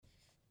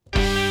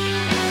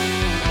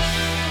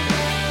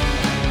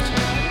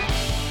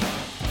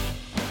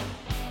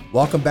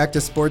Welcome back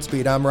to Sports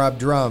Beat. I'm Rob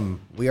Drum.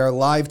 We are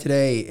live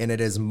today, and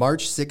it is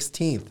March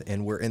 16th,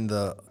 and we're in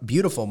the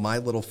beautiful My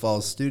Little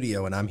Falls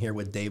studio, and I'm here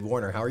with Dave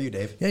Warner. How are you,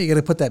 Dave? Yeah, you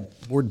got to put that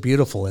word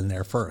beautiful in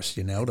there first,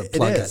 to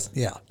plug it.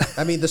 Yeah.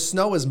 I mean, the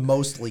snow is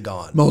mostly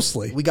gone.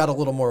 Mostly. We got a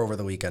little more over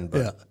the weekend,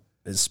 but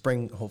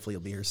spring hopefully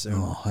will be here soon.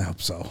 Oh, I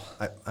hope so.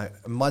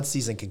 Mud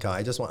season can come.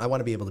 I want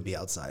to be able to be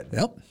outside.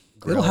 Yep.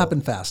 It'll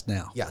happen fast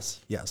now.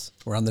 Yes.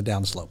 We're on the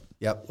downslope.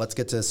 Yep. Let's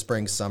get to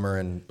spring, summer,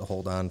 and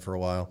hold on for a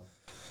while.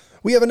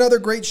 We have another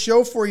great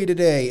show for you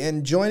today,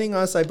 and joining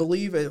us, I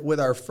believe,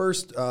 with our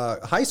first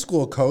high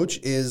school coach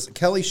is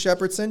Kelly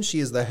Shepherdson. She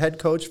is the head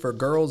coach for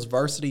girls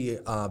varsity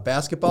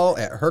basketball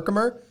at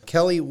Herkimer.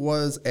 Kelly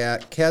was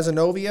at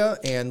Cazenovia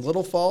and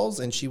Little Falls,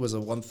 and she was a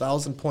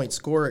 1,000-point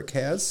scorer at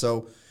Caz.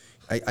 So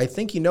I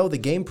think you know the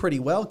game pretty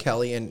well,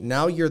 Kelly, and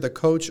now you're the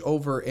coach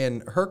over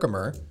in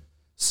Herkimer.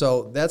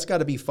 So that's got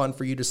to be fun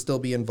for you to still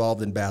be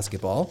involved in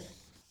basketball.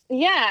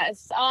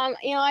 Yes.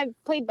 I've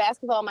played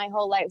basketball my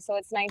whole life, so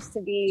it's nice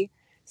to be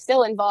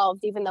still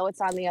involved, even though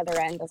it's on the other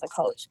end as a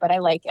coach, but I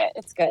like it.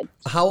 It's good.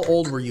 How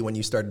old were you when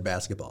you started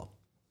basketball?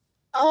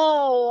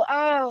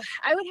 I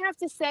would have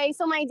to say,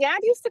 so my dad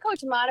used to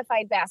coach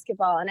modified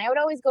basketball, and I would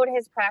always go to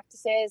his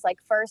practices, like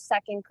first,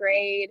 second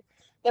grade.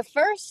 The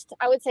first,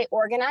 I would say,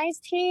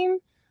 organized team,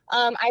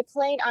 I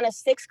played on a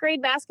sixth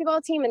grade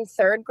basketball team in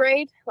third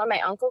grade when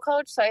my uncle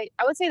coached. So I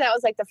would say that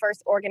was like the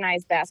first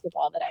organized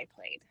basketball that I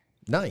played.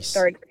 Nice.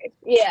 Third grade.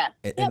 Yeah.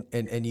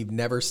 And you've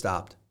never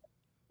stopped.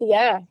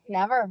 Yeah,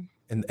 never.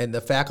 And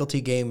the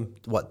faculty game,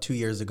 2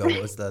 years ago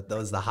was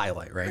the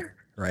highlight, right?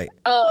 Right.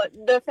 Oh,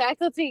 the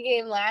faculty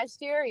game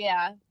last year,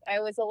 yeah. I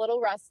was a little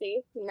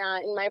rusty,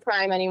 not in my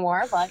prime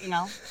anymore, but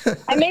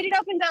I made it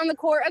up and down the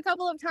court a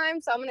couple of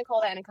times, so I'm going to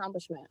call that an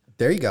accomplishment.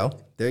 There you go.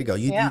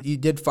 You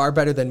did far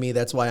better than me.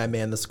 That's why I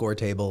manned the score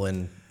table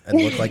and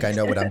look like I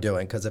know what I'm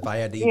doing. Because if I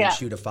had to even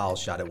shoot a foul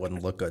shot, it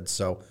wouldn't look good.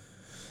 So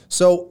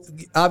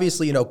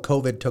obviously,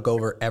 COVID took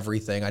over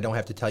everything. I don't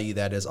have to tell you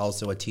that as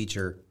also a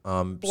teacher.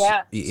 And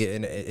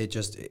it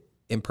just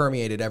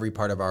impermeated every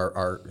part of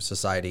our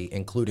society,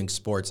 including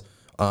sports.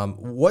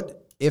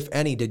 What, if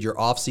any, did your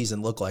off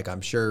season look like?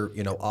 I'm sure,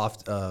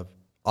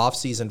 off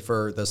season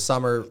for the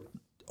summer,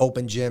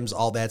 open gyms,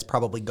 all that's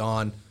probably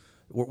gone.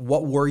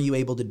 What were you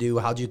able to do?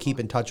 How'd you keep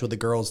in touch with the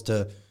girls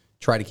to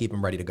try to keep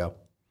them ready to go?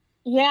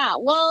 Yeah,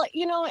 well,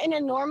 in a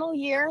normal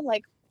year,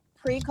 like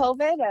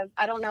pre-COVID,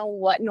 I don't know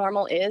what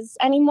normal is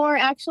anymore,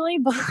 actually,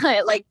 but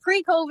like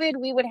pre-COVID,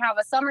 we would have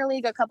a summer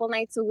league a couple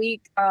nights a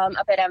week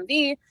up at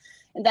MV.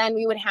 And then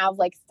we would have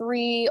like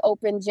 3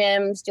 open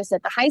gyms just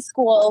at the high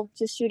school,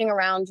 just shooting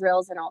around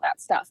drills and all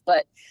that stuff.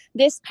 But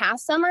this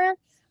past summer,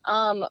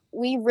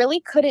 we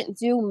really couldn't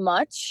do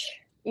much.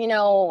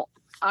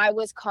 I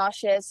was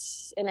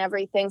cautious and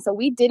everything. So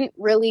we didn't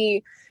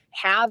really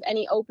have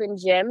any open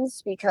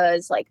gyms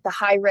because like the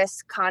high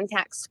risk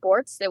contact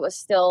sports, it was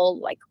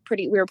still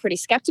we were pretty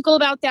skeptical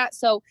about that.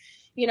 So,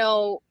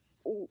 I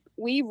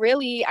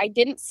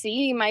didn't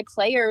see my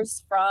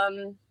players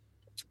from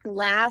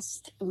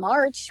last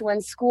March when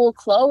school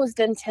closed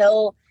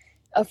until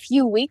a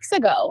few weeks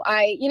ago.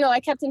 I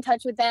kept in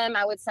touch with them.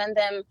 I would send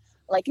them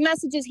like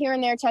messages here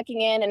and there checking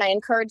in, and I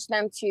encouraged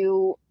them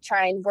to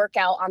try and work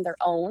out on their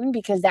own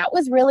because that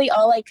was really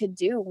all I could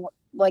do.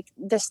 Like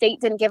the state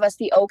didn't give us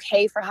the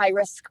okay for high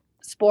risk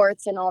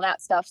sports and all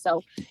that stuff.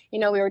 So, we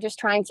were just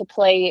trying to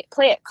play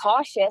it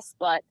cautious,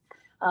 but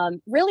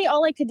really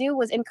all I could do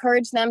was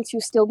encourage them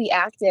to still be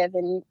active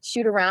and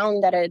shoot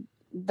around at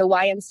the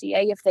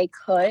YMCA if they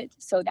could.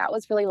 So that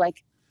was really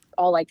like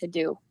all I could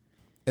do.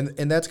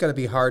 And that's got to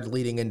be hard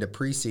leading into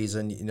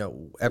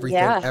preseason.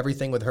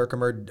 Everything with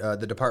Herkimer,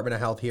 the Department of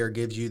Health here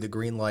gives you the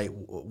green light.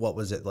 What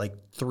was it, like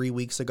 3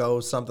 weeks ago,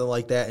 something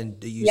like that?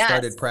 And you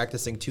started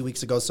practicing 2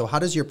 weeks ago. So how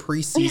does your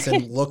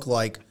preseason look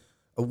like?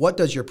 What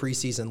does your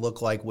preseason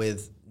look like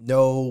with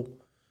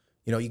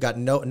you got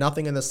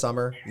nothing in the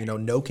summer,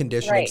 no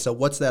conditioning. Right. So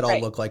what's that all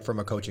look like from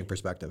a coaching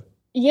perspective?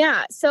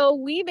 Yeah. So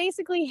we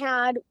basically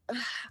had,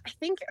 I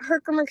think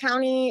Herkimer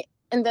County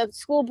and the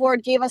school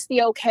board gave us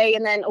the okay.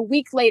 And then a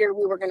week later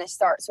we were going to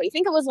start. So I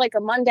think it was like a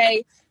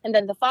Monday. And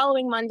then the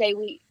following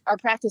Monday, our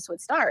practice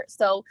would start.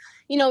 So,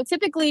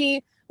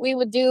 typically we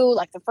would do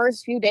like the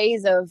first few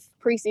days of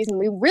preseason.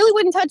 We really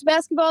wouldn't touch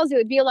basketballs. It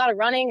would be a lot of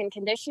running and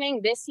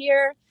conditioning. This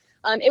year.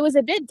 It was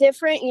a bit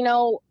different.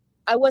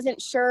 I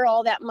wasn't sure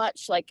all that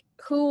much, like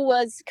who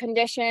was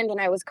conditioned,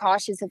 and I was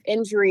cautious of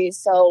injuries.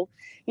 So,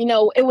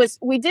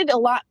 we did a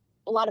lot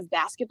of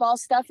basketball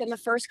stuff in the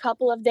first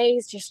couple of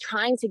days, just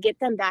trying to get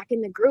them back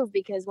in the groove,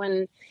 because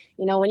when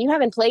you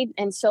haven't played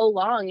in so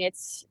long,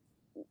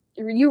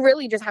 you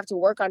really just have to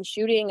work on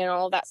shooting and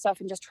all that stuff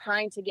and just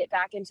trying to get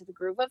back into the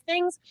groove of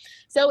things.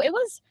 So it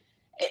was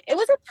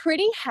a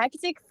pretty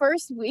hectic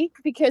first week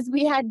because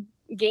we had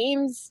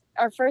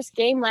our first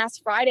game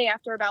last Friday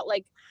after about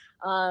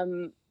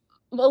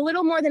a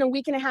little more than a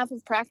week and a half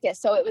of practice.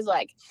 So it was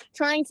like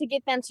trying to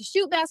get them to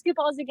shoot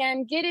basketballs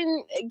again, get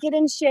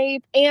in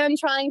shape, and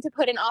trying to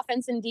put in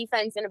offense and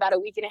defense in about a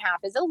week and a half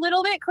is a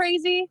little bit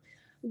crazy.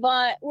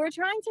 but we're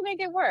trying to make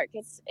it work.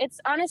 It's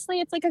honestly,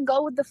 it's like a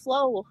go with the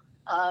flow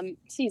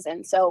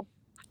season. So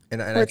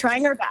and we're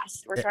trying our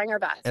best. We're trying our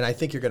best. And I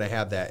think you're going to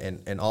have that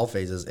in all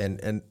phases.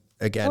 And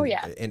again,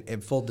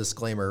 in full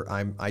disclaimer,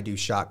 I do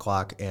shot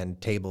clock and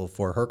table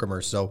for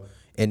Herkimer. So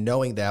in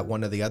knowing that,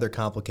 one of the other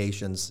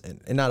complications,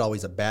 and not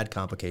always a bad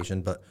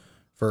complication, but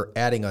for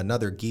adding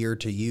another gear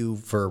to you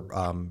for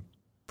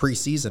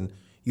preseason,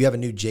 you have a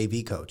new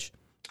JV coach.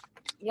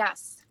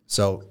 Yes.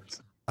 So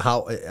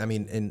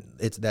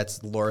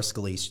that's Laura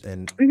Scalise,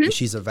 and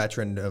she's a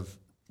veteran of,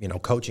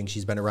 coaching.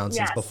 She's been around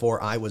since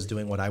before I was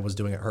doing what I was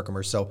doing at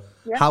Herkimer. So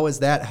how has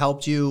that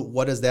helped you?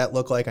 What does that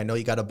look like? I know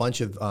you got a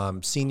bunch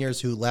of seniors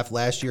who left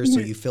last year, so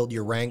you filled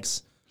your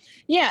ranks.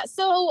 Yeah.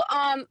 So,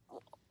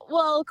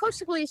 Coach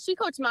Scalise, she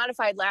coached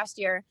modified last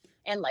year,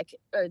 and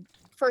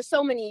for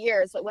so many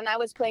years. When I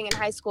was playing in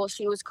high school,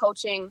 she was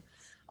coaching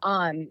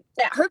at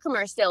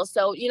Herkimer still.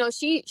 So,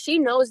 she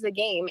knows the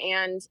game,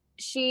 and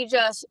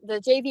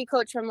the JV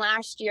coach from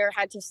last year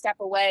had to step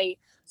away.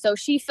 So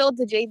she filled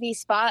the JV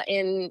spot,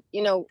 and,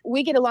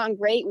 we get along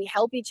great. We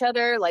help each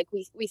other.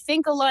 We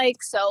think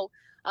alike. So,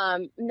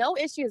 no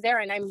issues there.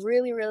 And I'm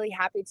really, really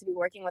happy to be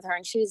working with her.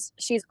 And she's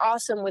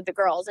awesome with the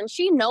girls, and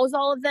she knows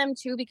all of them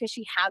too, because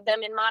she had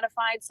them in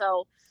modified.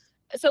 So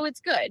it's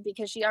good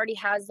because she already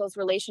has those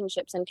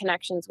relationships and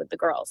connections with the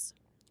girls.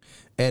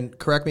 And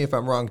correct me if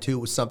I'm wrong too,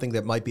 was something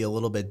that might be a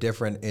little bit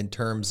different in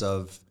terms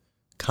of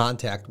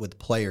contact with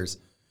players.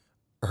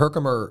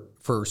 Herkimer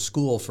for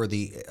school, for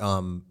the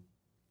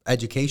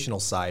educational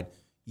side,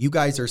 you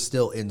guys are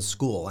still in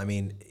school. I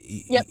mean,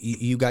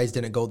 you guys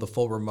didn't go the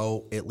full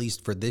remote, at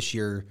least for this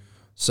year.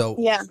 So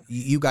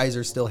you guys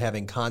are still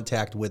having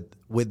contact with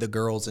the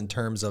girls in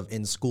terms of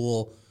in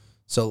school.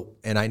 So,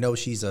 and I know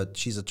she's a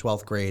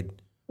 12th grade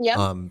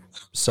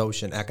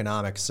social and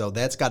economics. So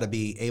that's got to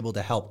be able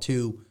to help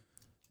too,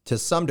 to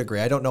some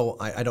degree. I don't know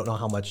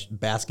how much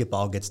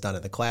basketball gets done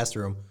in the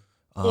classroom.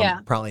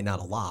 Probably not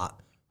a lot.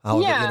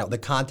 However, the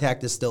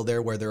contact is still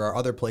there, where there are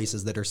other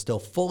places that are still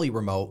fully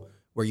remote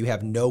where you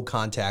have no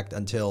contact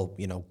until,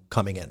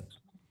 coming in.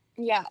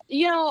 Yeah.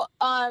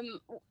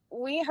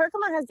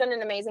 Herkimer has done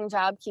an amazing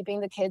job keeping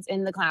the kids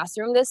in the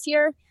classroom this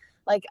year.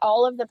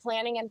 All of the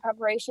planning and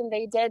preparation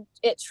they did,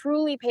 it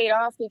truly paid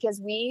off, because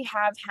we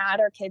have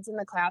had our kids in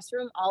the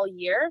classroom all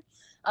year.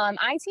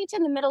 I teach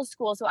in the middle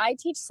school, so I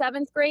teach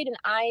 7th grade, and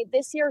I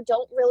this year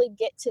don't really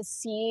get to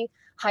see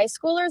high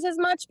schoolers as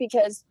much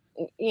because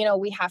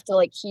we have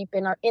to keep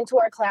into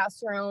our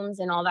classrooms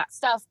and all that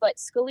stuff. But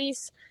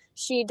Scalise,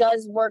 she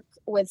does work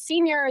with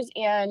seniors,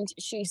 and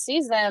she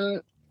sees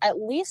them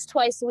at least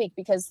twice a week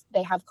because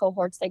they have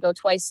cohorts. They go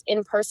twice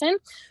in person.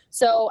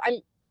 So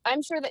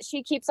I'm sure that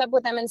she keeps up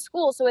with them in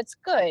school. So it's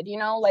good,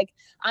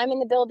 I'm in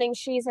the building,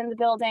 she's in the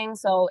building.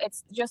 So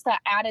it's just that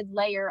added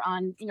layer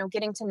on,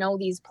 getting to know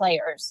these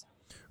players.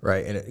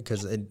 Right. And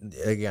because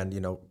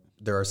again,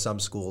 there are some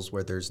schools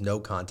where there's no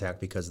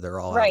contact because they're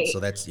all out. So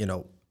that's,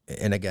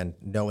 and again,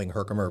 knowing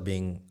Herkimer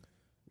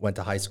went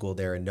to high school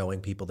there and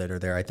knowing people that are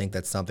there, I think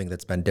that's something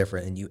that's been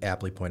different. And you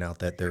aptly point out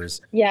that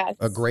there's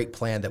a great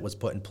plan that was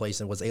put in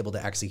place and was able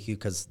to execute,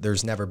 because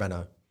there's never been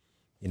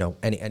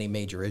any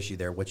major issue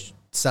there, which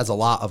says a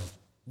lot of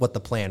what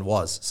the plan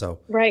was. So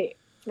right.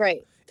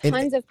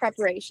 Tons of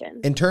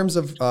preparation. In terms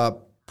of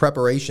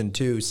preparation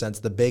too, since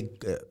the big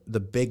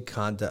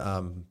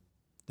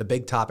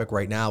topic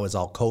right now is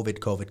all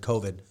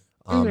COVID.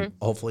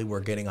 Hopefully we're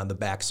getting on the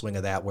backswing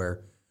of that,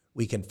 where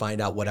we can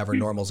find out whatever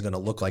normal is going to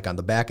look like on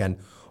the back end.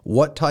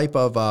 What type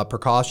of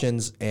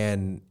precautions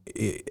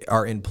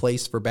are in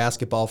place for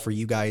basketball for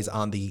you guys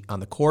on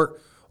the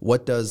court?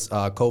 What does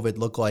COVID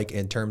look like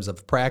in terms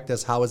of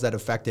practice? How has that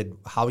affected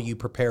how you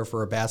prepare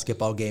for a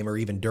basketball game, or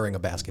even during a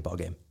basketball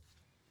game?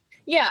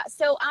 Yeah,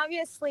 so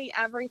obviously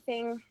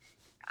everything,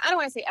 I don't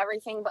want to say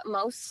everything, but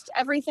most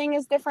everything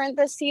is different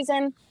this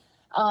season.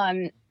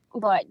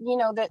 But,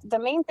 the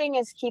main thing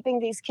is keeping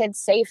these kids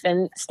safe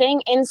and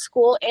staying in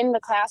school, in the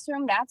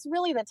classroom. That's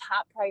really the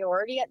top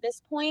priority at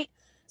this point.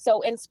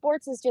 So, and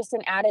sports is just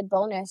an added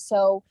bonus.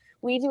 So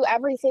we do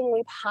everything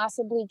we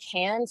possibly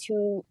can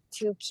to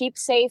keep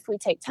safe. We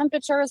take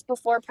temperatures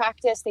before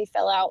practice. They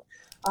fill out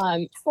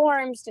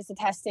forms just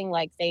attesting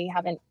they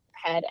haven't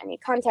had any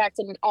contact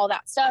and all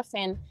that stuff.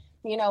 And,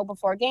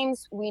 before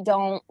games, we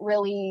don't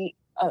really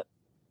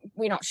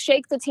we don't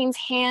shake the team's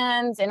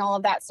hands and all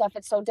of that stuff.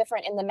 It's so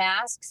different in the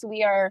masks.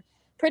 We are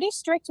pretty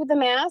strict with the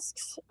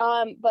masks,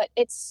 but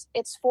it's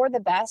for the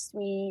best.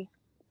 We,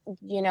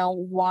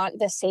 want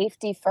the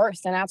safety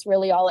first, and that's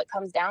really all it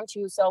comes down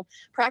to. So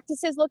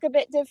practices look a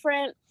bit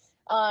different.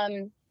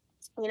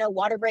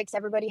 Water breaks,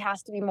 everybody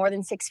has to be more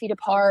than 6 feet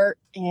apart.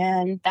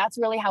 And that's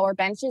really how our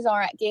benches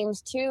are at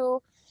games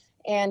too.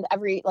 And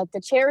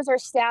the chairs are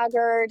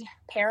staggered.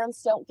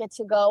 Parents don't get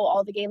to go.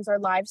 All the games are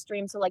live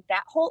streamed. So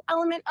that whole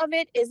element of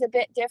it is a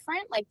bit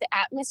different. The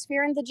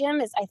atmosphere in the gym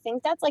I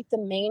think that's the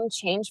main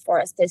change for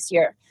us this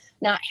year.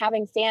 Not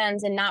having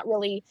fans and not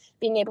really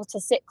being able to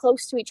sit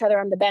close to each other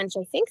on the bench.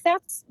 I think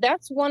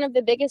that's one of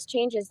the biggest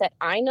changes that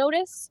I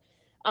notice.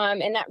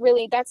 And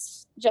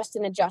that's just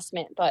an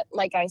adjustment. But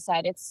like I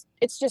said, it's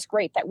just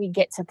great that we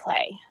get to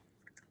play.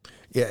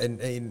 Yeah.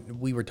 And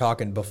we were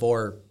talking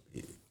before,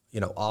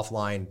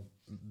 offline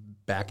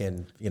back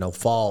in,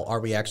 fall, are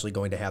we actually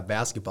going to have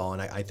basketball?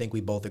 And I think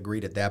we both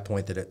agreed at that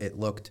point that it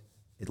looked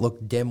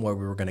dim where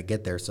we were going to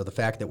get there. So the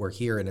fact that we're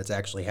here and it's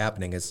actually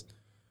happening is,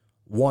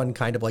 one,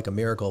 kind of like a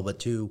miracle, but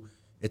two,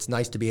 it's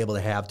nice to be able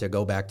to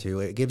go back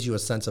to. It gives you a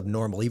sense of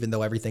normal, even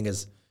though everything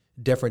is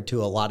different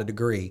to a lot of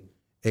degree.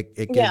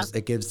 It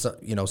gives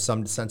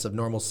some sense of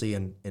normalcy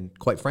and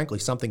quite frankly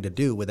something to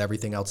do with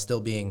everything else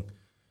still being,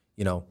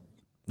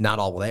 not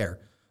all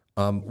there.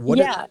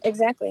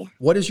 Exactly.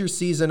 What does your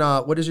season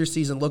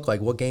look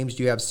like? What games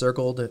do you have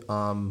circled?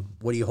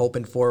 What are you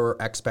hoping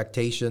for?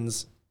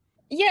 Expectations?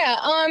 Yeah.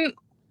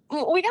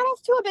 We got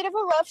off to a bit of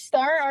a rough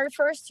start. Our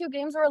first 2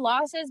 games were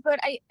losses, but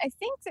I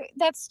think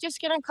that's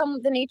just going to come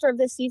with the nature of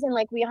this season.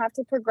 Like, we have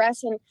to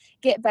progress and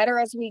get better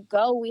as we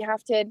go. We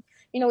have to,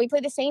 we play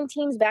the same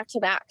teams back to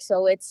back.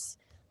 So it's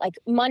like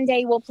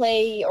Monday we'll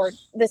play or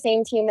the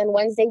same team, then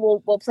Wednesday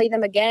we'll play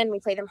them again.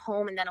 We play them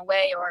home and then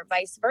away, or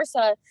vice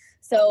versa.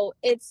 So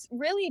it's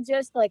really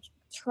just like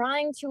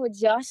trying to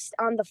adjust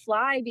on the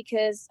fly,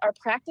 because our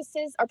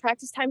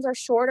practice times are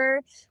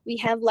shorter. We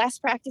have less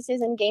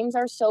practices and games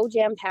are so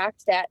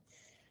jam-packed that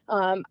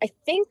I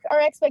think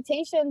our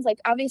expectations, like,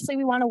 obviously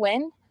we want to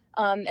win.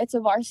 It's a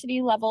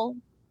varsity level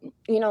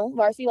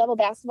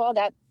basketball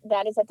that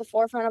is at the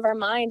forefront of our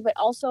mind, but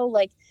also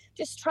like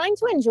just trying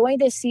to enjoy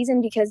this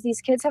season, because these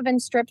kids have been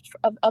stripped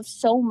of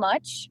so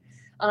much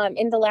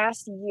in the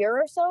last year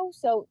or so.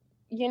 So,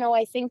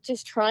 I think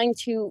just trying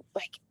to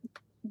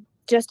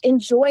just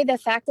enjoy the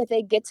fact that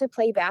they get to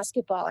play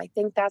basketball. I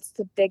think that's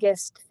the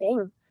biggest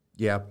thing.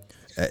 Yeah.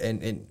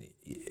 And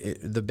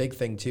the big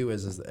thing too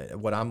is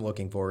what I'm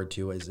looking forward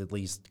to, is at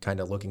least kind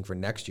of looking for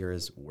next year,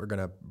 is we're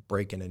going to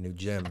break in a new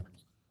gym,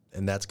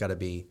 and that's got to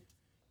be,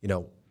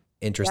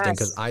 interesting,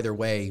 because either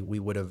way we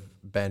would have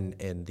been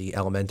in the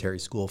elementary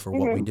school for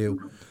what we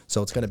do.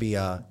 So it's going to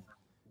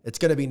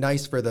be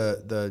nice for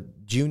the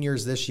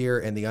juniors this year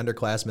and the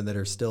underclassmen that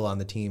are still on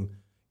the team,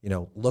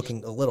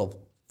 looking a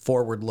little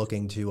forward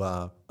looking to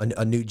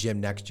a new gym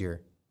next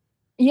year.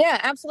 Yeah,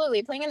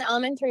 absolutely. Playing in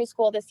elementary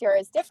school this year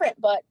is different,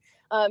 but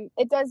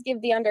it does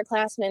give the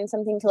underclassmen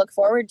something to look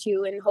forward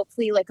to, and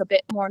hopefully like a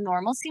bit more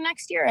normalcy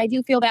next year. I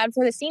do feel bad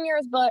for the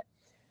seniors, but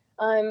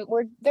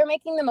they're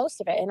making the most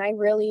of it, and I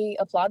really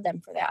applaud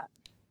them for that.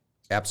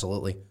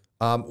 Absolutely.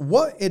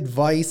 What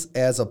advice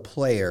as a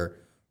player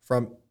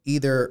from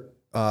either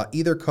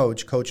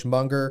Coach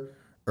Munger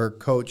or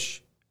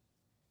Coach,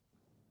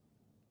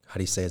 how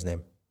do you say his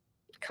name?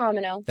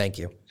 Kamino. Thank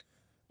you.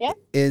 Yeah.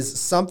 Is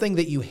something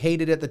that you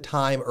hated at the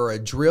time, or a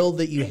drill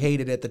that you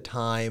hated at the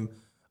time,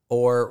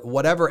 or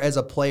whatever, as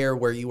a player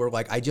where you were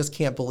like, I just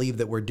can't believe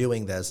that we're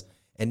doing this,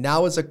 and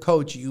now as a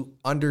coach you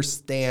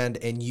understand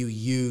and you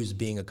use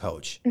being a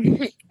coach?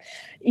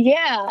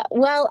 Yeah.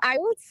 Well, I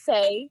would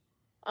say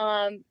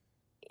there's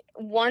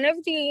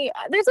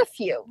a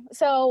few.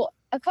 So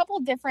a couple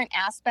different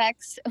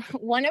aspects.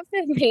 One of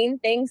the main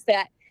things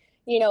that,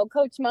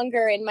 Coach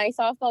Munger and my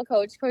softball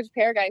coach, Coach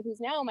Paraguay, who's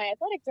now my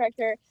athletic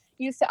director,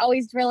 used to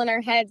always drill in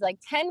our heads, like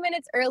 10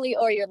 minutes early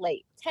or you're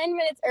late, 10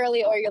 minutes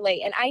early or you're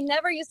late. And I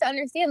never used to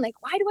understand, like,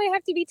 why do I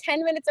have to be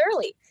 10 minutes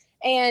early?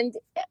 And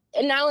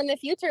now in the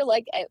future,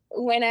 like,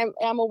 when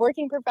I'm a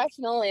working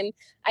professional and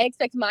I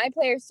expect my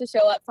players to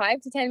show up 5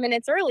 to 10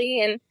 minutes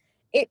early, and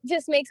it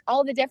just makes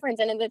all the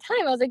difference. And at the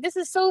time I was like, this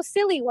is so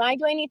silly. Why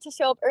do I need to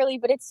show up early?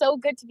 But it's so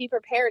good to be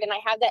prepared. And I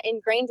have that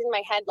ingrained in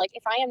my head. Like,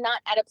 if I am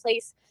not at a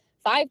place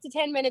 5 to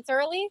 10 minutes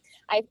early,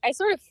 I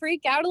sort of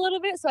freak out a little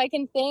bit. So I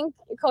can thank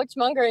Coach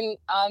Munger and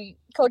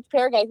Coach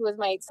Paraguay, who was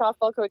my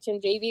softball coach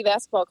and JV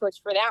basketball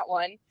coach, for that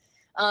one.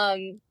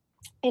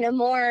 In a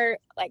more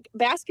like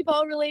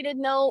basketball related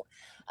note,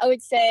 I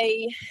would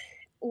say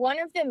one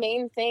of the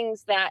main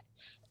things that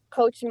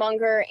Coach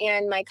Munger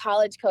and my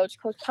college coach,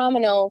 Coach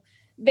Kamino,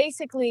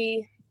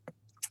 basically,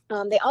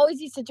 they always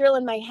used to drill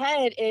in my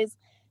head is,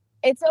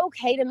 it's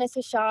okay to miss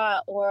a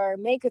shot or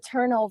make a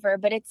turnover,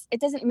 but it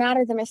doesn't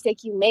matter the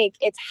mistake you make.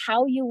 It's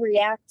how you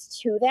react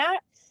to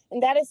that.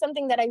 And that is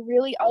something that I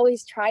really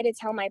always try to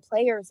tell my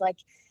players, like,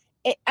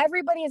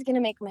 everybody is going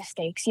to make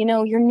mistakes.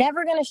 You're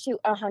never going to shoot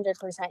 100%.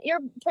 You're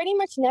pretty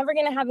much never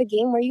going to have a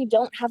game where you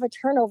don't have a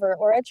turnover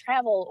or a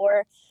travel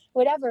or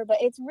whatever, but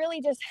it's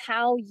really just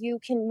how you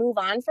can move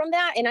on from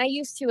that. And I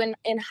used to,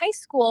 in high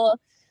school,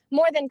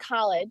 more than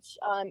college,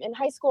 in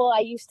high school,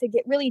 I used to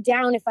get really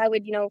down if I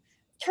would,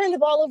 turn the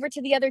ball over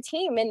to the other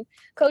team. And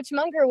Coach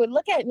Munger would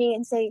look at me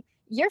and say,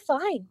 you're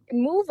fine,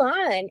 move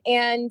on.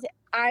 And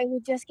I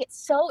would just get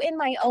so in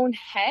my own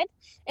head.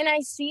 And I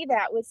see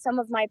that with some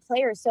of my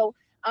players. So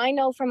I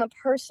know from a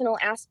personal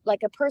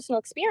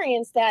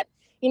experience that,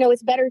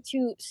 it's better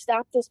to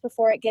stop this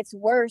before it gets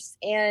worse,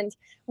 and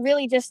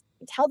really just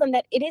tell them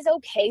that it is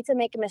okay to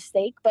make a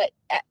mistake, but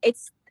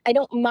I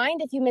don't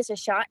mind if you miss a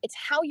shot. It's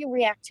how you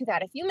react to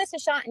that. If you miss a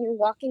shot and you're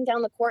walking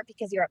down the court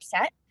because you're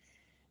upset,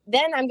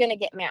 then I'm going to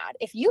get mad.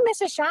 If you miss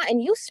a shot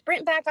and you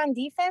sprint back on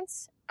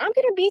defense, I'm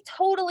going to be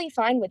totally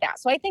fine with that.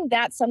 So I think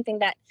that's something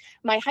that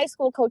my high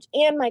school coach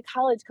and my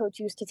college coach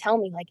used to tell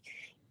me, like,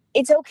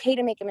 it's okay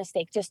to make a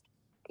mistake. Just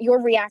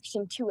your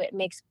reaction to it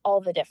makes all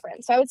the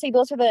difference. So I would say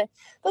those are the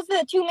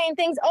two main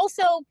things.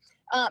 Also,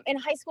 in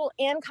high school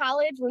and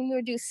college, when we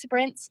would do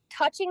sprints,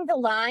 touching the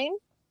line,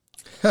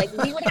 like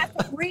we would have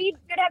to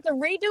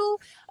redo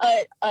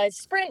a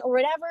sprint or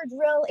whatever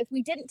drill if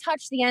we didn't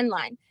touch the end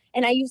line.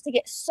 And I used to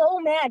get so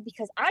mad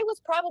because I was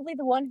probably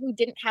the one who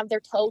didn't have their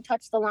toe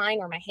touch the line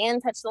or my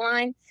hand touch the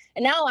line.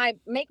 And now I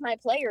make my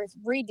players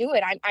redo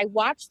it. I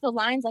watch the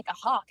lines like a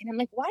hawk. And I'm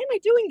like, why am I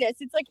doing this?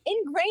 It's like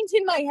ingrained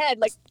in my head,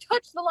 like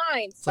touch the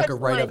lines. It's like a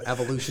rite of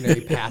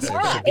evolutionary passage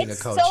of being a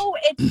coach.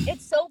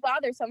 It's so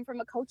bothersome from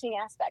a coaching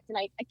aspect. And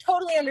I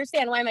totally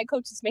understand why my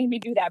coaches made me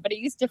do that. But it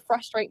used to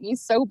frustrate me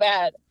so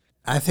bad.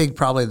 I think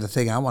probably the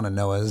thing I want to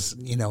know is,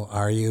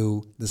 are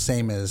you the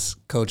same as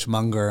Coach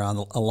Munger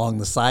along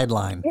the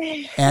sideline,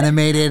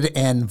 animated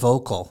and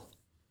vocal?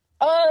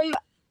 I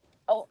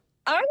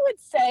would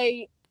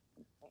say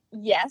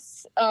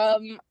yes.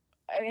 I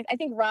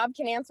think Rob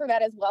can answer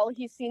that as well.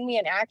 He's seen me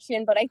in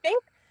action, but I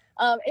think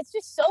it's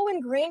just so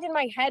ingrained in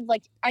my head.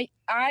 Like I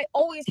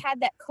always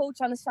had that coach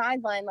on the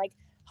sideline, like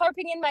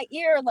harping in my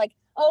ear, like,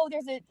 oh,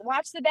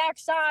 watch the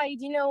backside,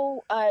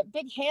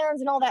 big hands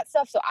and all that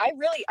stuff. So I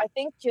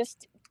think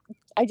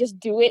I just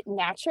do it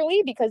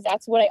naturally because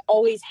that's what I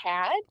always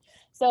had.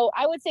 So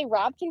I would say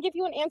Rob can give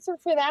you an answer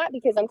for that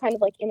because I'm kind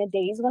of like in a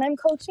daze when I'm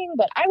coaching,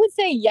 but I would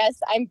say, yes,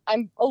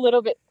 I'm a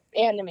little bit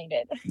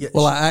animated. Yeah.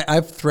 Well,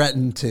 I've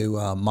threatened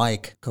to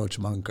mic Coach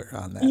Munger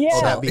on that. Yeah.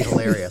 Oh, that'd be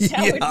hilarious.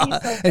 That would be so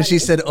funny. And she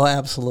said, oh,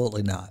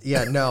 absolutely not.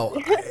 Yeah,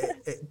 no.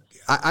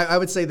 I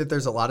would say that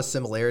there's a lot of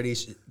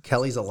similarities.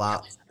 Kelly's a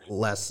lot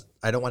less,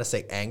 I don't want to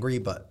say angry,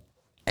 but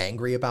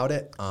angry about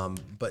it.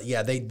 But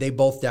yeah, they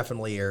both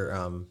definitely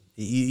are.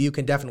 You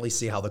can definitely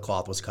see how the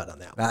cloth was cut on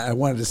that one. I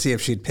wanted to see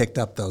if she'd picked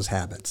up those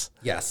habits.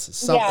 Yes,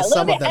 some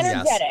of them,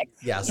 energetic.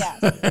 Yes.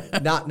 Yeah.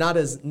 not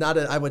as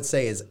I would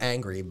say as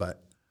angry,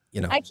 but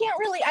I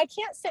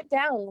can't sit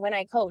down when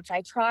I coach.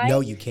 I try. No,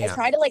 you can't. I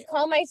try to like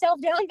calm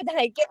myself down, but then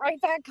I get right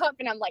back up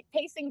and I'm like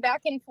pacing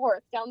back and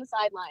forth down the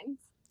sidelines.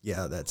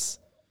 Yeah, that's.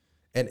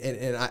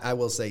 And I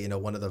will say,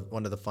 one of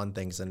the fun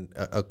things, and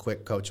a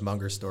quick Coach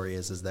Munger story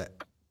is that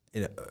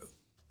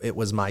it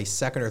was my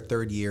second or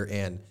third year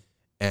in,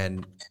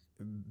 and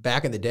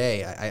back in the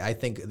day, I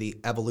think the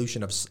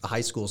evolution of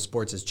high school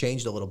sports has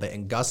changed a little bit,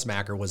 and Gus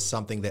Smacker was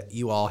something that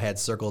you all had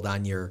circled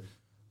on your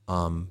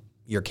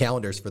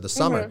calendars for the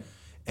summer. Mm-hmm.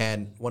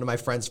 And one of my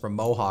friends from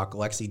Mohawk,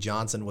 Lexi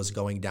Johnson, was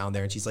going down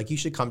there, and she's like, you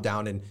should come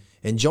down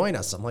and join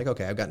us. I'm like,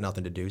 okay, I've got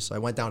nothing to do. So I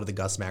went down to the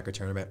Gus Smacker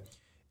tournament,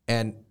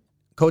 and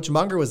Coach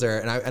Munger was there,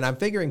 and I'm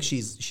figuring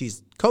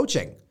she's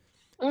coaching.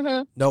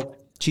 Mm-hmm. Nope,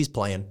 she's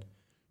playing.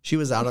 She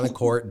was out on the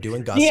court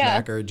doing Gus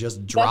Smacker,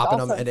 just dropping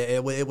them, and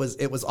it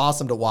was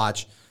awesome to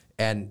watch.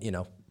 And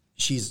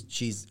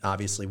she's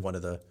obviously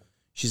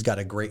she's got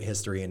a great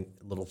history in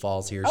Little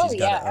Falls here. She's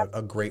got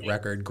a great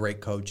record, great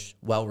coach,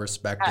 well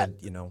respected.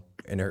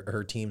 And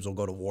her teams will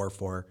go to war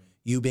for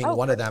you being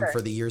one of them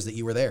for the years that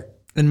you were there.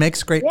 And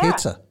makes great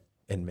pizza.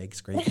 And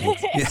makes great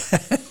pizza.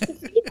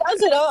 She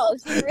does it all.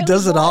 She really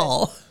does it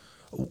all.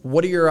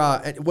 What do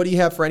you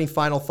have for any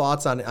final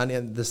thoughts on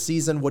the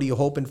season? What are you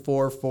hoping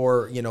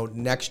for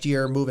next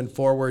year moving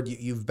forward?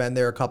 You've been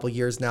there a couple of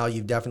years now.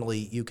 You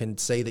can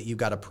say that you've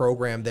got a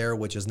program there,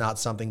 which is not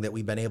something that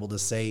we've been able to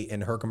say in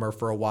Herkimer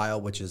for a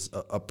while, which is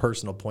a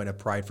personal point of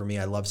pride for me.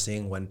 I love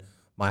seeing when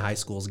my high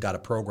school's got a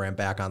program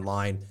back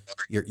online.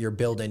 You're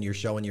building, you're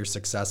showing your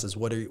successes.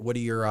 What are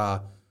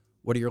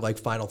your like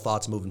final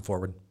thoughts moving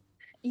forward?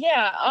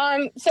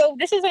 Yeah. So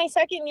this is my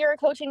second year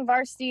coaching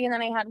varsity, and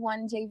then I had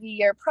one JV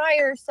year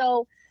prior.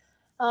 So,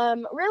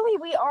 really,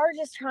 we are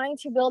just trying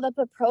to build up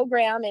a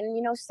program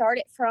and, start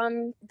it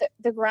from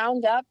the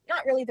ground up,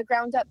 not really the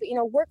ground up,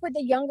 but, work with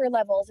the younger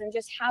levels and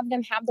just have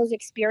them have those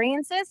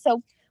experiences.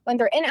 So when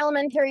they're in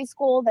elementary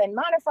school, then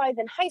modified,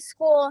 then high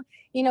school,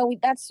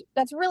 that's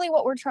really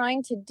what we're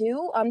trying to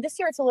do. This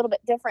year it's a little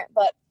bit different,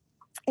 but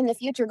in the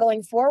future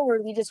going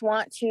forward, we just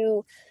want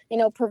to,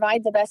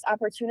 provide the best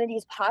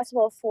opportunities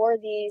possible for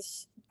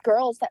these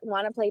girls that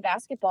want to play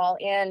basketball.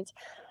 And,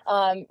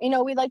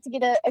 we'd like to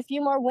get a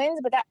few more wins,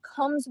 but that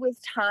comes with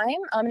time.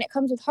 And it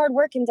comes with hard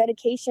work and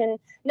dedication,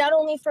 not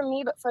only for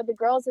me, but for the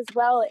girls as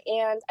well.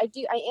 And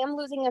I am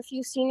losing a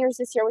few seniors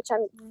this year, which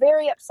I'm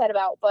very upset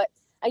about, but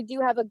I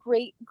do have a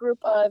great group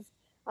of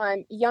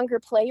younger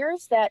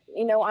players that,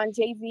 on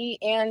JV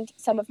and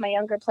some of my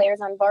younger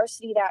players on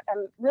varsity that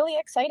I'm really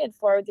excited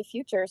for the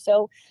future.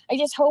 So I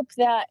just hope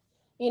that,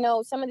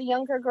 some of the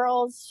younger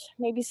girls,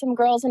 maybe some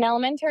girls in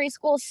elementary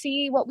school,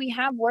 see what we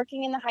have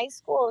working in the high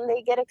school and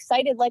they get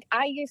excited like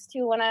I used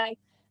to when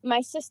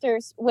my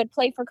sisters would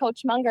play for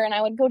Coach Munger, and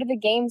I would go to the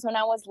games when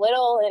I was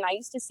little, and I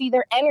used to see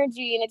their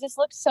energy, and it just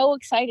looked so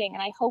exciting.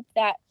 And I hope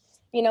that,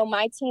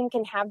 my team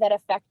can have that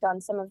effect on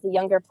some of the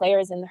younger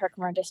players in the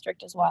Herkimer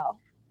district as well.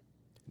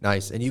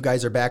 Nice. And you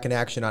guys are back in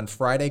action on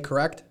Friday,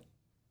 correct?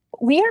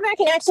 We are back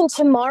in action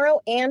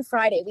tomorrow and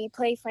Friday. We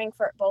play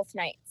Frankfort both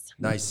nights.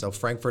 Nice. So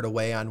Frankfort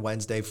away on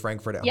Wednesday,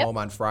 Frankfort at home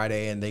on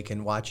Friday, and they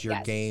can watch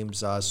your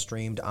games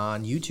streamed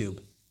on YouTube.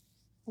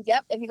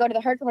 Yep. If you go to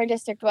the Herkimer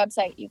District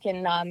website, you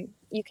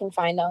can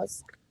find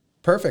those.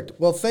 Perfect.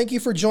 Well, thank you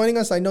for joining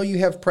us. I know you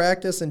have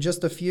practice in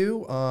just a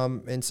few,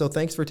 and so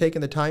thanks for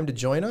taking the time to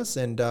join us,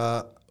 and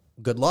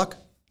good luck.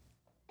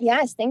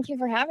 Yes, thank you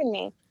for having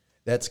me.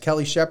 That's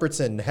Kelly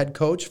Shepherdson, head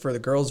coach for the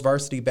girls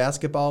varsity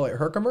basketball at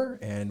Herkimer,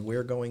 and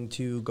we're going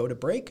to go to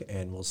break,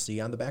 and we'll see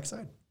you on the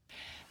backside.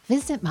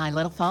 Visit My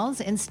Little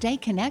Falls and stay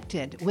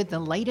connected with the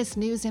latest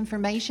news,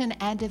 information,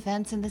 and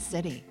events in the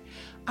city.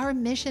 Our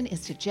mission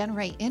is to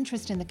generate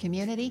interest in the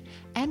community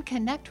and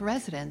connect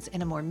residents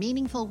in a more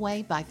meaningful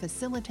way by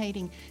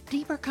facilitating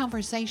deeper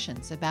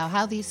conversations about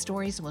how these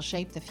stories will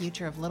shape the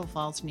future of Little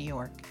Falls, New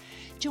York.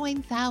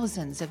 Join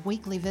thousands of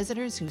weekly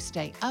visitors who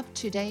stay up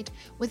to date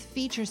with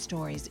feature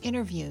stories,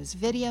 interviews,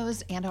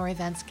 videos, and our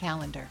events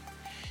calendar.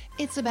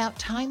 It's about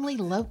timely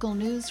local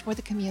news for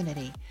the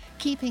community,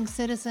 keeping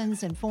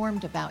citizens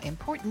informed about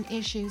important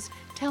issues,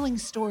 telling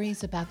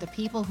stories about the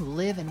people who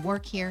live and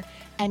work here,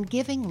 and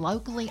giving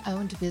locally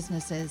owned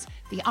businesses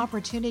the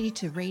opportunity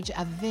to reach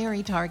a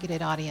very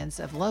targeted audience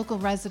of local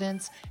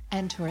residents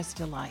and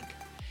tourists alike.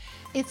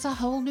 It's a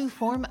whole new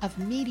form of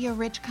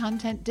media-rich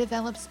content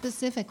developed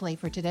specifically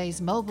for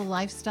today's mobile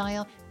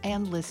lifestyle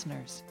and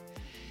listeners.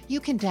 You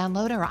can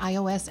download our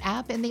iOS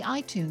app in the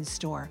iTunes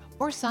Store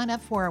or sign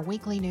up for our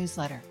weekly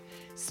newsletter.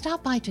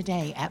 Stop by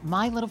today at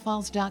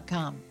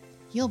mylittlefalls.com.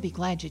 You'll be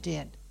glad you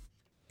did.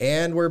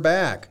 And we're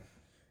back.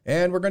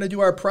 And we're going to do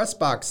our press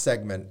box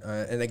segment.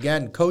 And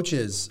again,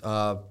 coaches,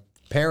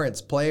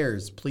 parents,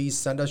 players, please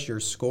send us your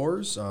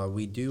scores.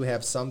 We do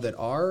have some that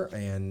are,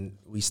 and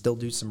we still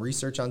do some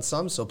research on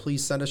some. So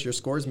please send us your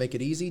scores. Make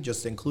it easy.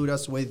 Just include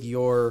us with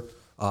your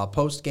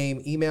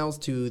post-game emails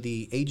to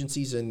the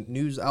agencies and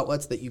news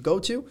outlets that you go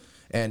to,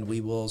 and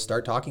we will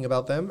start talking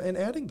about them and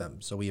adding them.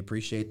 So we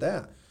appreciate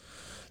that.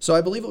 So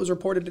I believe it was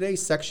reported today,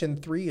 Section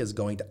 3 is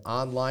going to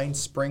online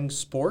spring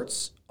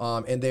sports,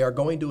 and they are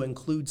going to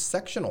include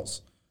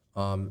sectionals,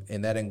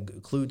 and that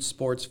includes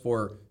sports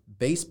for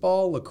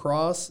baseball,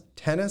 lacrosse,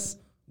 tennis,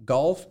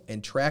 golf,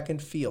 and track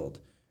and field.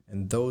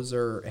 And those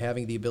are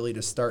having the ability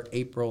to start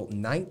April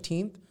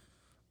 19th,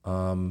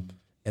 and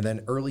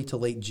then early to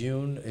late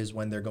June is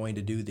when they're going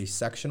to do the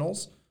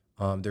sectionals.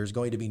 There's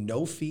going to be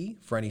no fee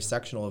for any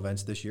sectional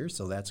events this year,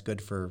 so that's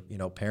good for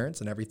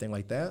parents and everything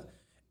like that.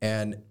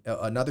 And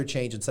another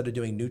change, instead of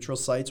doing neutral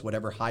sites,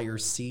 whatever higher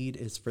seed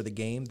is for the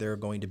game, they're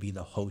going to be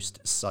the host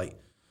site.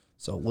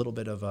 So a little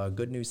bit of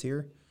good news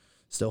here.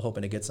 Still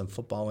hoping to get some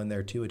football in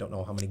there too. I don't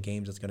know how many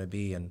games it's going to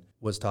be, and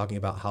was talking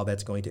about how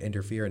that's going to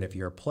interfere. And if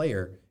you're a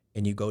player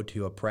and you go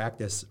to a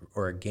practice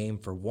or a game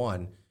for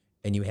one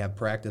and you have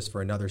practice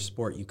for another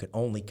sport, you can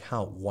only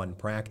count one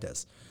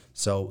practice.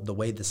 So the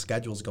way the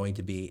schedule is going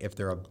to be, if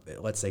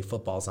let's say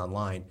football's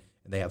online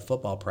and they have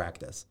football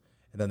practice,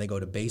 and then they go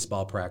to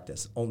baseball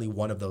practice, only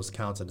one of those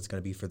counts, and it's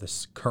going to be for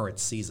this current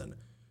season.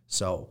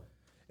 So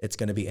it's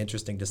going to be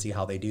interesting to see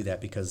how they do that,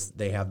 because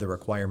they have the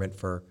requirement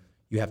for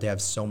you have to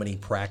have so many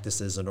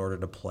practices in order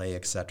to play,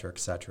 et cetera, et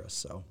cetera.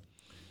 So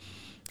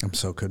I'm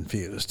so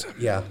confused.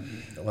 Yeah.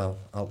 Well,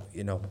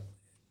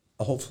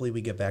 hopefully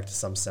we get back to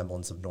some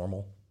semblance of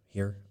normal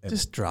here.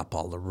 Just drop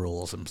all the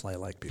rules and play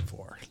like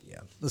before.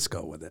 Yeah. Let's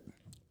go with it.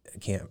 I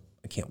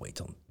can't wait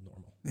till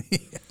normal.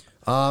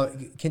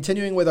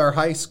 Continuing with our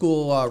high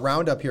school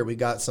roundup here, we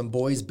got some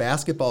boys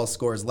basketball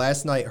scores.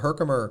 Last night,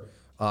 Herkimer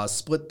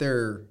split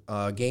their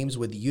games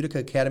with the Utica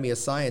Academy of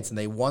Science, and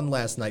they won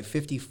last night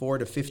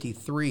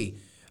 54-53.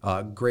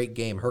 Great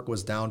game. Herc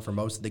was down for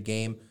most of the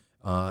game,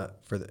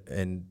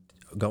 and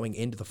going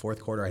into the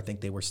fourth quarter, I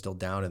think they were still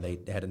down, and they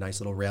had a nice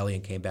little rally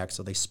and came back.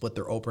 So they split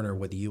their opener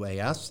with the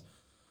UAS.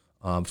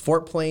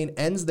 Fort Plain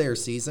ends their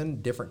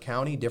season, different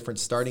county, different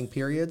starting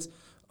periods,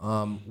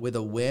 with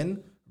a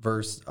win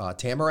versus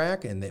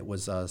Tamarack, and it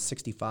was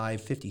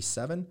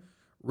 65-57.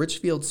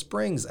 Richfield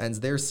Springs ends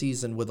their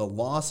season with a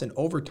loss in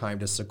overtime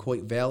to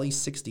Sequoia Valley,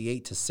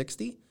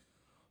 68-60.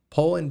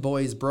 Poland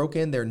boys broke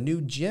in their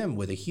new gym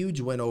with a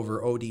huge win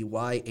over ODY,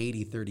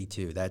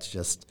 80-32. That's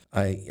just,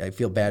 I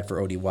feel bad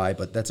for ODY,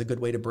 but that's a good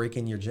way to break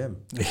in your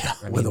gym. Yeah,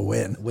 with a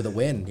win. With a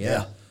win,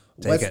 yeah.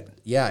 Take it.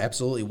 Yeah,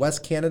 absolutely.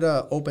 West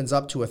Canada opens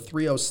up to a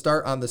 3-0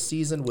 start on the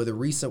season with a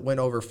recent win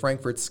over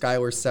Frankfort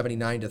Schuyler,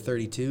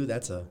 79-32.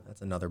 That's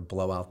another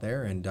blowout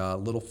there. And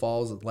Little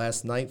Falls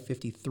last night,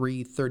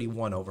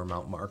 53-31 over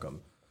Mount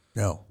Markham.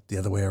 No, the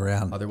other way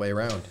around. Other way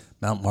around.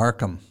 Mount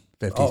Markham,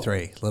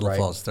 53. Little right.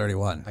 Falls,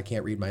 31. I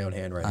can't read my own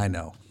handwriting. I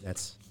know.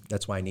 That's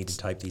why I need to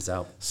type these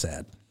out.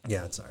 Sad.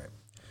 Yeah, it's all right.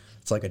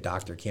 It's like a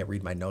doctor can't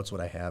read my notes,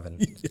 what I have,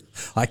 and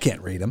I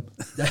can't read them.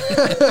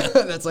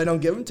 That's why I don't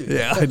give them to you.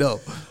 Yeah, I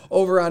know.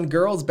 Over on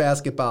girls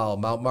basketball,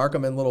 Mount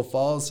Markham and Little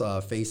Falls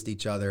faced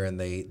each other, and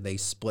they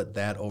split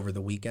that over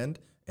the weekend.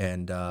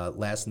 And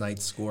last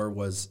night's score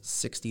was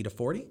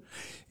 60-40.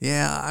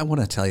 Yeah, I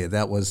want to tell you,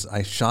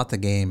 I shot the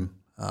game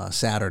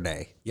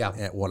Saturday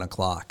at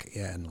 1:00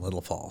 in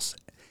Little Falls.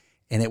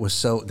 And that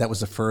was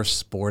the first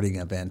sporting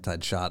event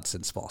I'd shot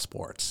since fall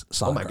sports.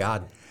 Soccer. Oh my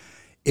God.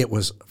 It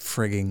was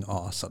frigging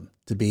awesome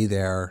to be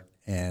there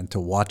and to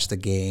watch the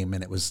game.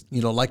 And it was,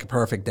 like a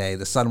perfect day.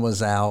 The sun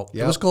was out.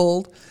 Yep. It was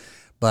cold,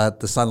 but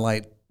the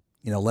sunlight,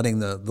 letting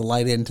the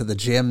light into the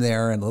gym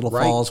there in Little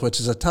Falls, which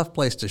is a tough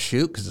place to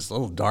shoot because it's a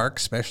little dark,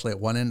 especially at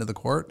one end of the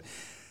court.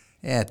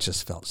 It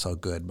just felt so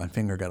good. My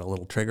finger got a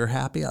little trigger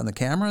happy on the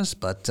cameras,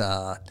 but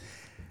I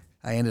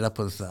ended up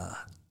with,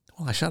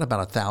 I shot about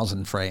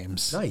 1,000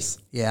 frames. Nice.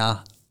 Yeah.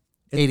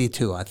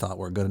 82 I thought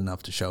were good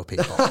enough to show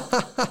people.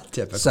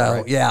 Typical. So,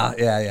 right?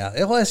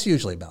 Yeah. Well, it's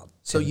usually about 10%.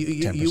 So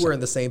you were in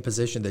the same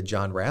position that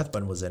John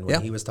Rathbun was in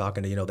when he was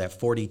talking to, that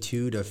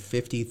 42 to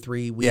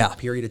 53 week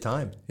period of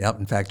time. Yep.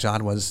 In fact,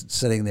 John was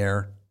sitting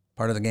there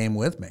part of the game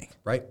with me.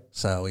 Right.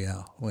 So,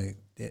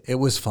 it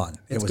was fun.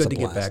 It's good to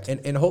get back.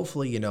 And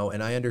hopefully,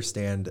 and I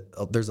understand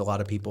there's a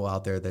lot of people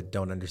out there that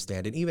don't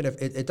understand it. Even if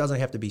it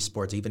doesn't have to be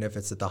sports, even if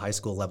it's at the high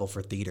school level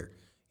for theater,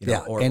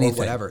 or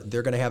whatever,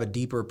 they're going to have a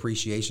deeper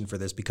appreciation for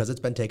this because it's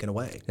been taken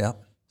away. Yeah.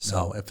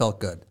 So it felt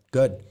good.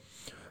 Good.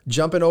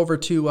 Jumping over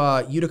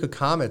to Utica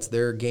Comets,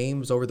 their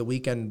games over the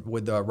weekend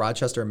with the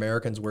Rochester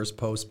Americans were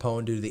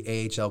postponed due to the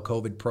AHL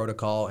COVID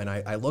protocol. And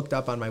I looked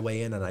up on my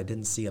way in and I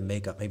didn't see a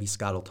makeup. Maybe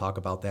Scott will talk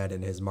about that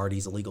in his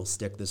Marty's Illegal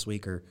Stick this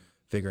week, or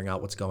figuring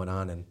out what's going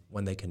on and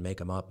when they can make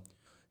them up.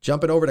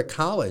 Jumping over to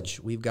college,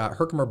 we've got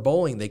Herkimer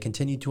Bowling. They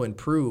continue to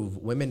improve.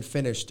 Women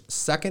finished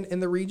second in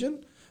the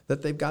region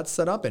that they've got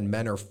set up, and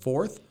men are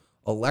fourth.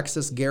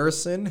 Alexis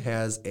Garrison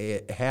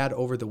had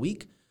over the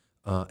week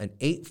an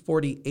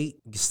 848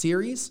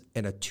 series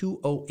and a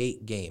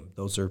 208 game.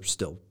 Those are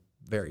still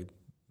very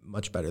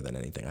much better than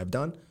anything I've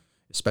done,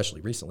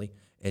 especially recently.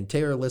 And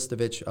Taylor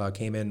Listovich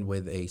came in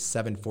with a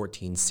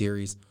 714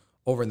 series.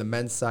 Over in the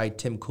men's side,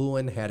 Tim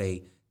Coolin had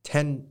a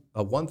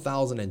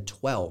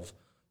 1,012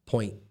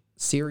 point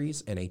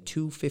series and a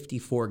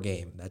 254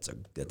 game. That's a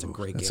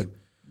great game.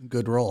 A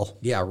good roll.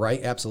 Yeah,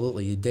 right.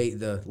 Absolutely.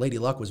 The Lady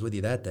Luck was with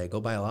you that day.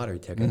 Go buy a lottery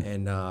ticket.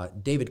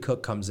 And David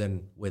Cook comes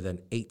in with an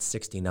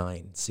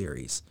 869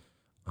 series.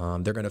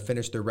 They're going to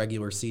finish their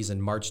regular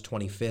season March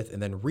 25th,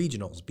 and then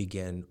regionals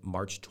begin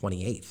March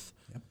 28th.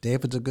 Yep.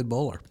 David's a good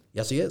bowler.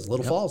 Yes, he is.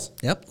 Little Falls.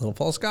 Yep, Little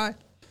Falls guy.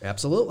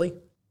 Absolutely.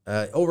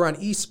 Over on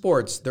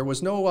esports, there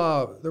was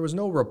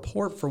no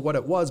report for what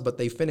it was, but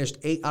they finished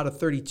 8 out of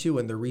 32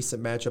 in their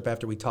recent matchup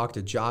after we talked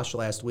to Josh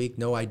last week.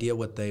 No idea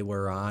what they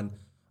were on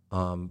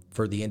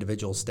for the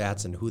individual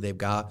stats and who they've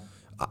got.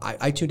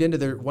 I tuned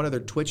into one of their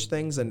Twitch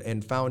things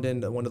and found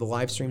in one of the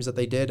live streams that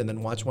they did and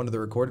then watched one of the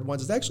recorded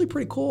ones. It's actually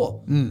pretty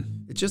cool.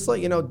 It's just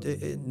like,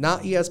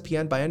 not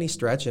ESPN by any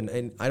stretch,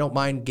 and I don't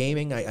mind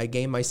gaming. I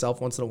game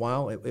myself once in a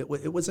while.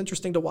 It was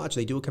interesting to watch.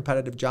 They do a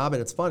competitive job,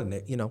 and it's fun.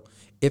 And,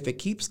 if it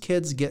keeps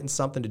kids getting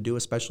something to do,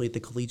 especially at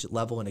the collegiate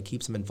level, and it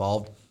keeps them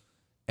involved,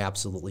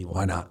 absolutely.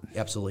 Why not?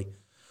 Absolutely.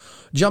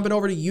 Jumping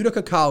over to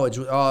Utica College,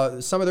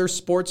 some of their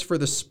sports for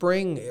the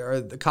spring,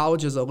 the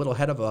college is a little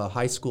ahead of a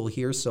high school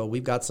here, so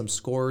we've got some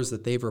scores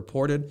that they've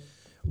reported.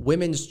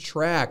 Women's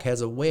track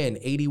has a win,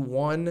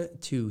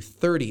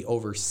 81-30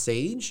 over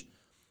Sage.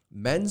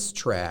 Men's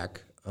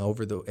track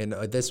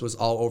this was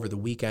all over the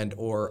weekend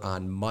or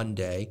on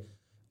Monday.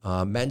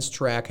 Men's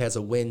track has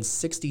a win,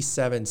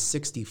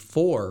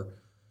 67-64.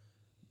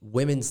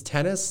 Women's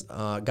tennis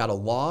got a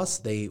loss.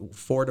 They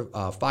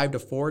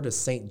 5-4 to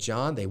St.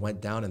 John. They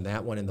went down in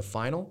that one in the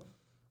final.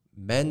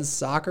 Men's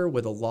soccer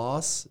with a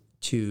loss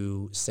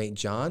to St.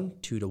 John,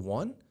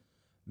 2-1.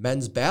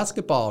 Men's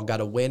basketball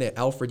got a win at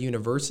Alfred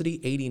University,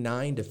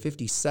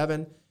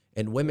 89-57.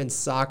 And women's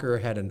soccer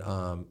had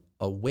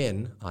a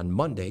win on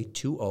Monday,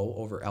 2-0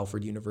 over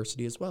Alfred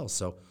University as well.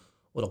 So a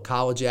little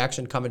college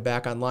action coming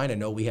back online. I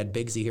know we had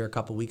Bigsy here a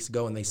couple weeks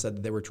ago, and they said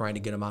that they were trying to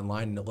get them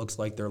online, and it looks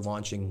like they're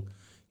launching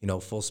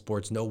full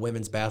sports. No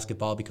women's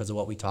basketball because of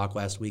what we talked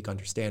last week,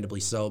 understandably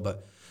so,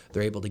 but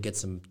they're able to get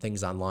some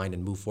things online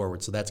and move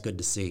forward, so that's good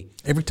to see.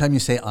 Every time you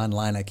say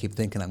online, I keep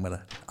thinking I'm going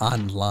to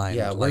online.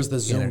 Yeah, where's the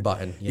Zoom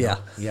button? Yeah.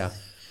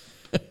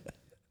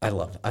 I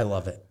love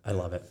it.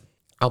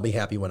 I'll be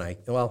happy when I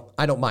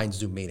don't mind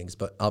Zoom meetings,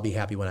 but I'll be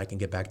happy when I can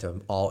get back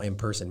to all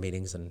in-person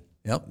meetings and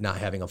not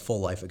having a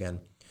full life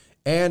again.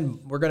 And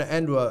we're going to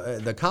end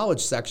the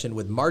college section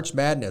with March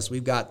Madness.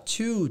 We've got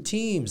 2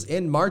 teams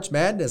in March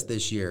Madness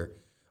this year.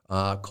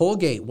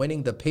 Colgate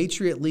winning the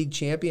Patriot League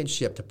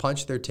Championship to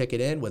punch their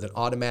ticket in with an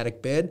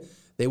automatic bid.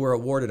 They were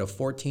awarded a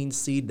 14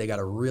 seed. They got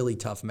a really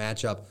tough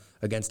matchup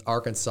against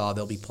Arkansas.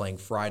 They'll be playing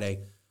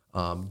Friday.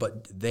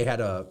 But they had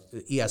a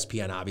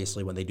ESPN,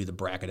 obviously, when they do the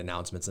bracket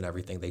announcements and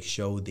everything, they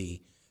show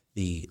the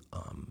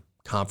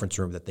conference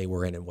room that they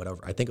were in and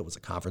whatever. I think it was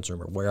a conference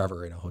room or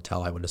wherever, in a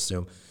hotel, I would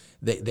assume.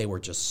 They were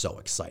just so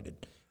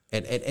excited.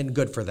 And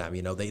good for them.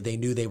 They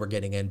knew they were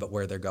getting in, but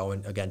where they're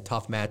going, again,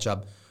 tough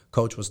matchup.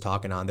 Coach was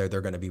talking on there.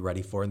 They're going to be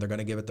ready for it, and they're going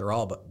to give it their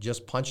all. But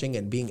just punching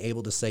and being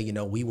able to say,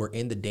 we were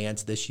in the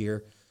dance this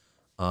year,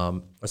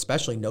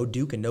 especially no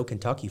Duke and no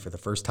Kentucky for the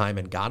first time,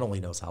 and God only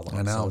knows how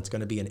long. So it's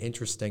going to be an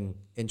interesting.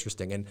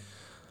 And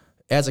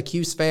as a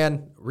Cuse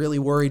fan, really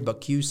worried,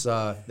 but Cuse,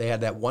 they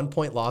had that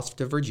 1-point loss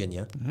to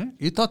Virginia. Mm-hmm.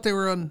 You thought they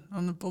were on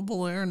the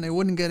bubble there and they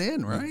wouldn't get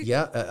in, right?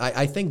 Yeah,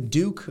 I think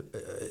Duke,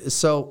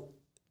 so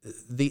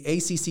the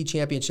ACC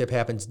championship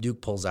happens,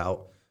 Duke pulls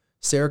out.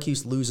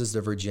 Syracuse loses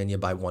to Virginia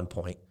by 1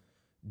 point.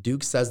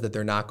 Duke says that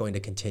they're not going to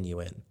continue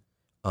in.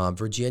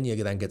 Virginia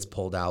then gets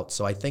pulled out.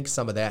 So I think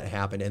some of that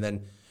happened. And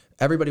then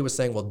everybody was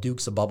saying, well,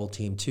 Duke's a bubble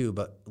team too.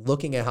 But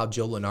looking at how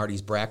Joe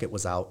Lunardi's bracket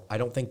was out, I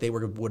don't think they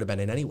would have been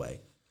in anyway.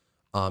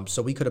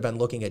 So we could have been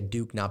looking at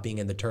Duke not being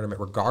in the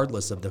tournament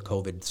regardless of the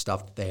COVID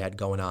stuff that they had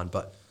going on.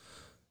 But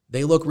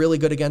they look really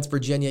good against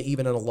Virginia,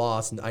 even in a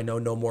loss. And I know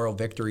no moral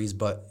victories,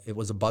 but it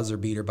was a buzzer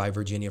beater by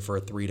Virginia for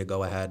a 3 to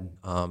go ahead.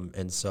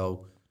 And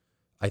so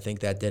I think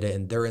that did it.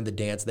 And they're in the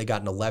dance. They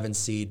got an 11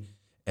 seed,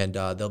 and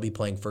they'll be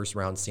playing first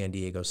round San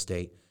Diego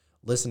State.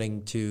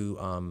 Listening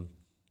to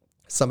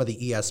some of the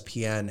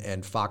ESPN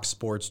and Fox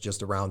Sports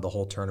just around the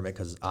whole tournament,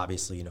 because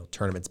obviously,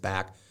 tournament's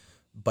back.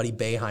 Buddy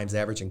Boeheim's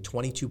averaging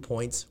 22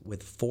 points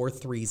with 4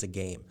 threes a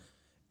game.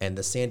 And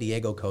the San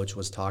Diego coach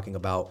was talking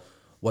about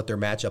what their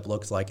matchup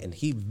looks like, and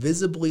he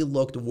visibly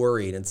looked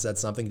worried and said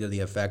something to the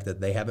effect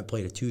that they haven't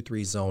played a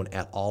 2-3 zone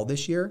at all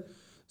this year.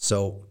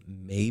 So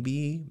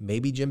maybe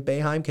Jim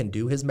Boeheim can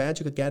do his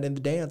magic again in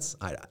the dance.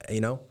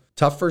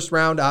 Tough first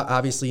round.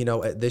 Obviously,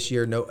 this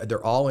year,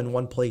 they're all in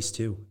one place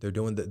too. They're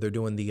doing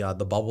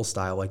the bubble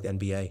style like the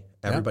NBA.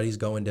 Everybody's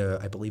going to,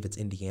 I believe it's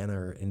Indiana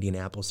or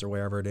Indianapolis or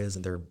wherever it is,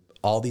 and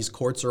all these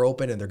courts are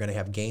open and they're going to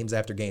have games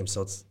after games.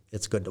 So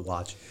it's good to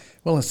watch.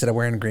 Well, instead of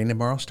wearing green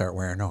tomorrow, start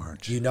wearing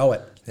orange. You know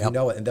it. Yep. You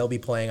know it. And they'll be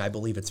playing, I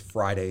believe it's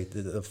Friday.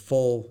 The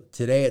full,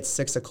 today at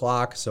 6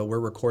 o'clock. So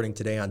we're recording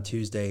today on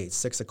Tuesday.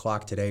 6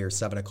 o'clock today or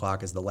 7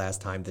 o'clock is the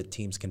last time that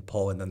teams can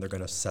pull, and then they're going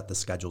to set the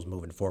schedules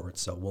moving forward.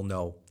 So we'll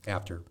know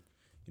after,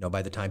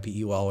 by the time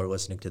you all are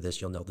listening to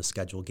this, you'll know the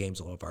schedule.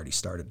 Games will have already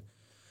started.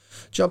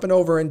 Jumping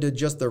over into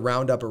just the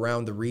roundup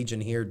around the region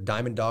here,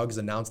 Diamond Dogs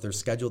announced their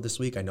schedule this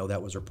week. I know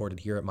that was reported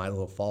here at My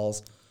Little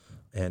Falls,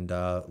 and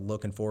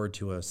looking forward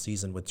to a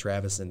season with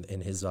Travis and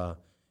his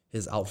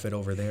outfit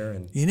over there.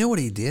 And you know what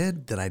he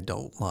did that I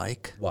don't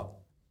like? What?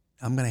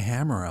 I'm going to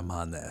hammer him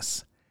on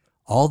this.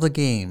 All the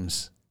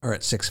games are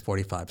at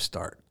 6:45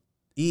 start.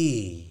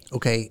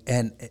 Okay,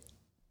 and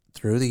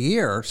through the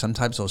year,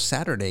 sometimes those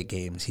Saturday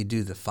games, he'd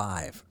do the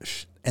 5.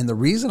 And the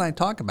reason I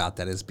talk about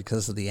that is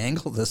because of the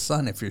angle of the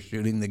sun if you're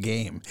shooting the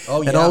game.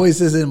 Oh, yeah. It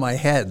always is in my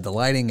head. The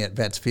lighting at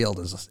Vets Field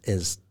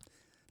is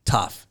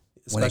tough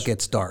when it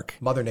gets dark.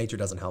 Mother Nature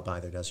doesn't help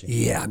either, does she?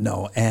 Yeah,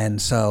 no.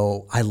 And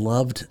so I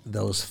loved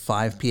those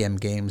 5 p.m.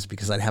 games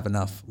because I'd have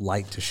enough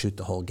light to shoot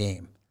the whole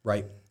game.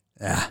 Right.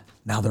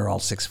 Now they're all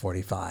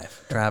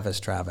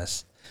 6:45.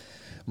 Travis,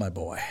 my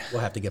boy.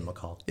 We'll have to give him a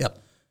call.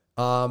 Yep.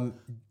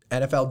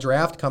 NFL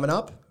draft coming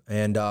up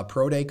and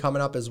Pro Day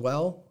coming up as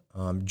well.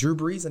 Drew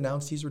Brees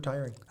announced he's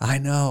retiring. I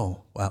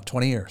know. Wow,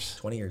 20 years.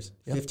 20 years.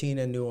 Yep. 15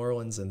 in New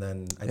Orleans, and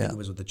then I think it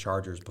was with the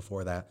Chargers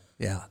before that.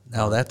 Yeah.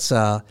 No, that's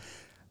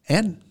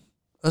and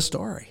a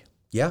story.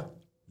 Yeah.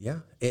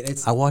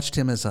 I watched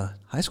him as a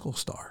high school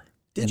star.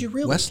 Did you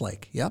really?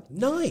 Westlake. Yep.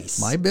 Nice.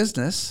 My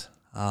business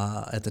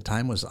at the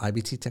time was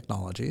IBT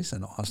Technologies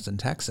in Austin,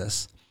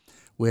 Texas,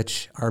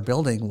 which our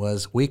building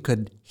was, we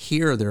could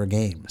hear their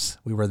games.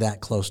 We were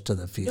that close to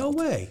the field.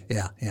 No way.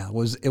 Yeah. It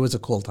was a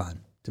cool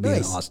time to be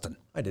in Austin.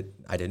 I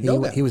didn't know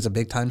that. He was a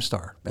big time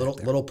star.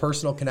 Little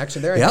personal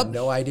connection there. I had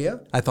no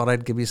idea. I thought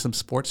I'd give you some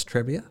sports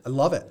trivia. I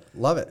love it.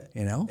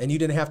 And you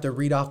didn't have to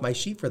read off my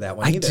sheet for that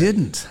one either. I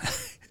didn't.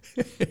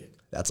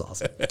 That's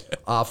awesome.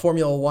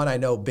 Formula One, I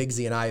know Big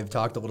Z and I have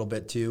talked a little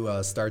bit too.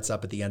 Starts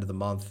up at the end of the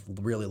month.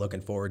 Really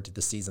looking forward to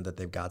the season that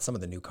they've got. Some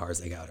of the new cars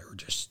they got are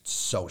just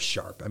so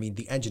sharp. I mean,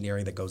 the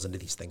engineering that goes into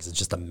these things is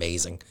just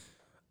amazing.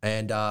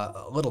 And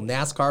a little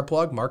NASCAR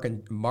plug,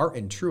 Martin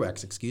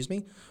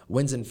Truex,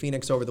 wins in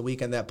Phoenix over the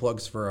weekend. That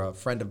plug's for a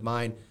friend of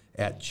mine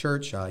at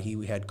church.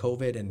 He had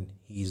COVID and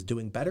he's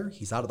doing better.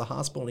 He's out of the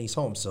hospital and he's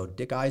home. So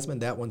Dick Eisman,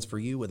 that one's for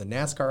you with a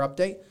NASCAR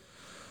update.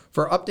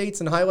 For updates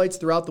and highlights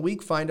throughout the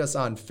week, find us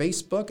on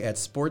Facebook at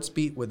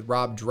SportsBeat with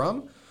Rob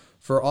Drum.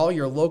 For all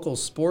your local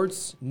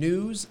sports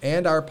news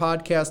and our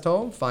podcast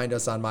home, find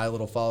us on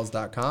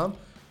mylittlefalls.com.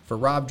 For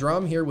Rob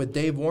Drum here with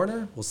Dave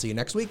Warner, we'll see you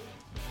next week.